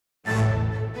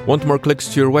Want more clicks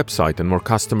to your website and more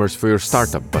customers for your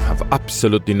startup, but have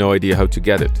absolutely no idea how to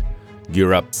get it?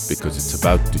 Gear up, because it's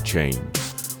about to change.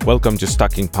 Welcome to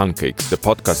Stacking Pancakes, the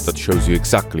podcast that shows you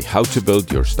exactly how to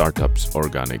build your startup's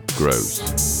organic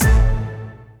growth.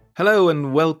 Hello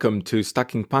and welcome to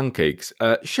Stacking Pancakes,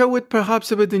 a show with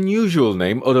perhaps a bit unusual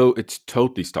name, although it's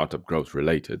totally startup growth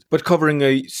related, but covering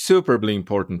a superbly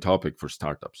important topic for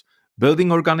startups.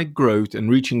 Building organic growth and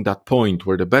reaching that point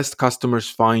where the best customers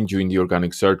find you in the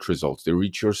organic search results. They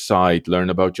reach your site, learn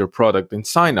about your product, and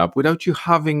sign up without you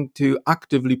having to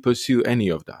actively pursue any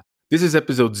of that. This is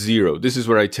episode 0. This is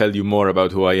where I tell you more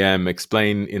about who I am,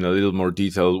 explain in a little more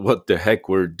detail what the heck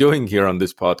we're doing here on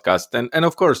this podcast, and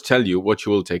of course tell you what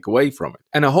you will take away from it.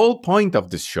 And the whole point of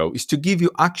this show is to give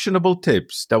you actionable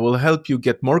tips that will help you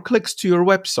get more clicks to your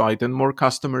website and more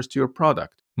customers to your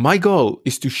product. My goal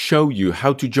is to show you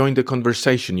how to join the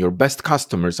conversation your best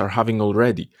customers are having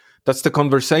already. That's the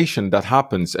conversation that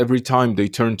happens every time they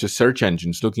turn to search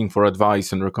engines looking for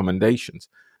advice and recommendations.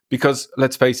 Because,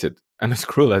 let's face it, and as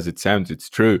cruel as it sounds, it's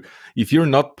true. If you're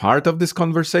not part of this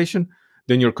conversation,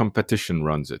 then your competition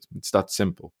runs it. It's that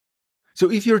simple. So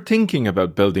if you're thinking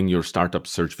about building your startup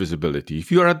search visibility,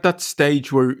 if you're at that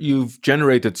stage where you've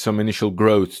generated some initial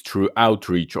growth through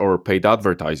outreach or paid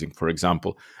advertising, for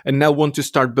example, and now want to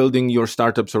start building your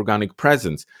startup's organic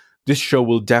presence, this show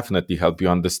will definitely help you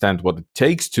understand what it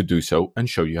takes to do so and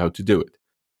show you how to do it.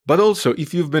 But also,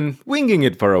 if you've been winging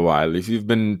it for a while, if you've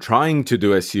been trying to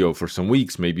do SEO for some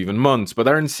weeks, maybe even months, but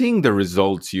aren't seeing the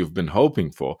results you've been hoping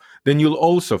for, then you'll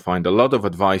also find a lot of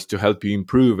advice to help you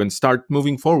improve and start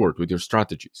moving forward with your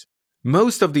strategies.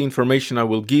 Most of the information I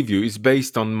will give you is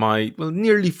based on my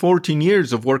nearly 14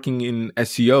 years of working in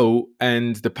SEO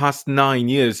and the past 9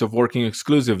 years of working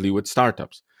exclusively with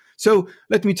startups. So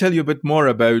let me tell you a bit more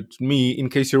about me in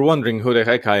case you're wondering who the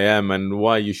heck I am and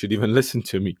why you should even listen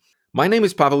to me. My name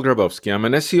is Paweł Grabowski. I'm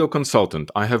an SEO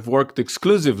consultant. I have worked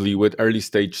exclusively with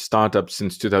early-stage startups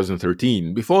since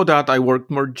 2013. Before that, I worked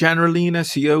more generally in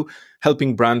SEO,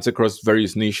 helping brands across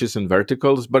various niches and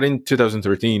verticals. But in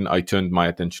 2013, I turned my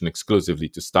attention exclusively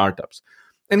to startups.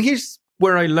 And here's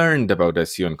where I learned about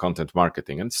SEO and content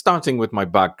marketing. And starting with my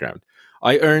background,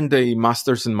 I earned a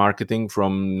master's in marketing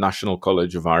from National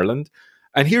College of Ireland.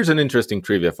 And here's an interesting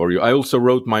trivia for you. I also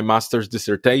wrote my master's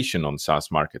dissertation on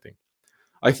SaaS marketing.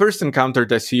 I first encountered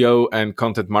SEO and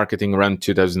content marketing around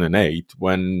 2008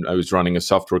 when I was running a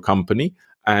software company.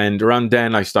 And around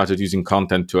then, I started using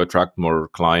content to attract more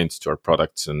clients to our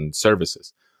products and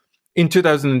services. In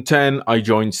 2010, I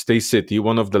joined Stay City,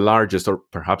 one of the largest, or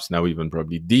perhaps now even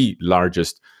probably the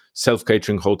largest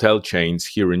self-catering hotel chains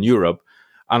here in Europe.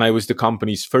 And I was the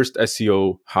company's first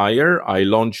SEO hire. I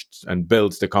launched and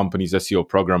built the company's SEO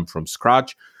program from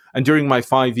scratch. And during my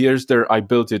 5 years there, I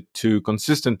built it to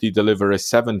consistently deliver a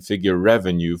 7-figure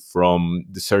revenue from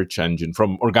the search engine,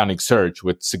 from organic search,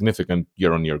 with significant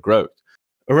year-on-year growth.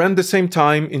 Around the same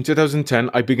time, in 2010,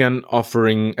 I began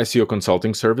offering SEO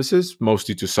consulting services,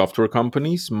 mostly to software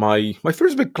companies. My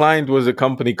first big client was a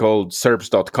company called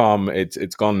Serbs.com.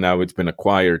 It's gone now. It's been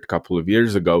acquired a couple of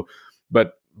years ago.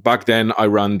 But back then, I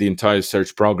ran the entire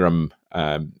search program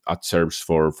at Serbs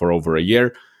for over a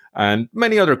year. And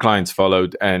many other clients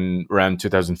followed, and around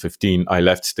 2015, I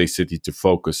left Stay City to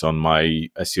focus on my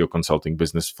SEO consulting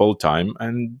business full-time,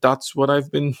 and that's what I've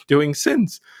been doing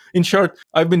since. In short,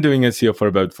 I've been doing SEO for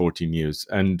about 14 years,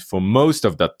 and for most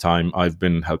of that time, I've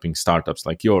been helping startups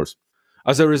like yours.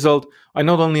 As a result, I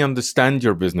not only understand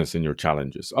your business and your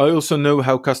challenges, I also know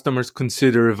how customers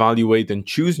consider, evaluate, and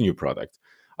choose new products.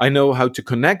 I know how to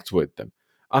connect with them,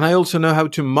 and I also know how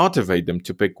to motivate them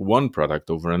to pick one product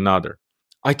over another.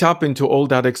 I tap into all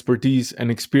that expertise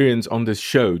and experience on this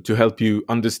show to help you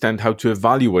understand how to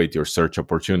evaluate your search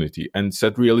opportunity and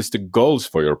set realistic goals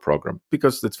for your program.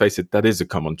 Because let's face it, that is a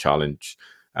common challenge,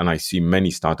 and I see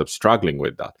many startups struggling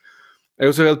with that. I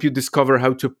also help you discover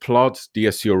how to plot the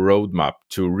SEO roadmap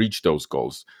to reach those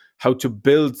goals, how to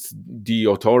build the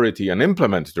authority and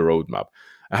implement the roadmap,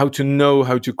 how to know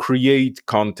how to create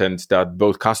content that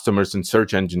both customers and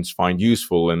search engines find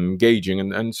useful and engaging,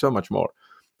 and so much more.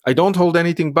 I don't hold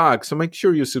anything back, so make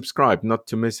sure you subscribe not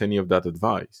to miss any of that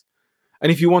advice.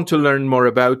 And if you want to learn more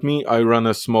about me, I run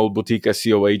a small boutique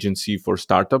SEO agency for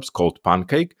startups called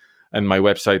Pancake, and my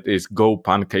website is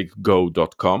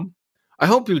gopancakego.com. I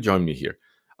hope you'll join me here.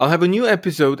 I'll have a new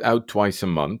episode out twice a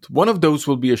month. One of those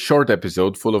will be a short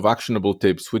episode full of actionable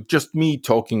tips with just me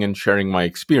talking and sharing my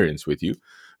experience with you.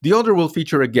 The other will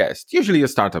feature a guest, usually a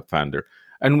startup founder,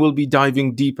 and we'll be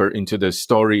diving deeper into their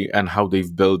story and how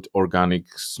they've built organic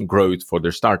growth for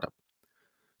their startup.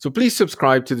 So please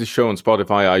subscribe to the show on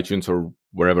Spotify, iTunes, or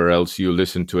wherever else you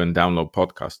listen to and download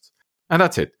podcasts. And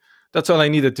that's it. That's all I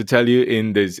needed to tell you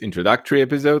in this introductory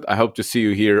episode. I hope to see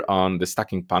you here on the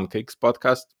Stacking Pancakes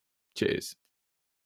podcast. Cheers.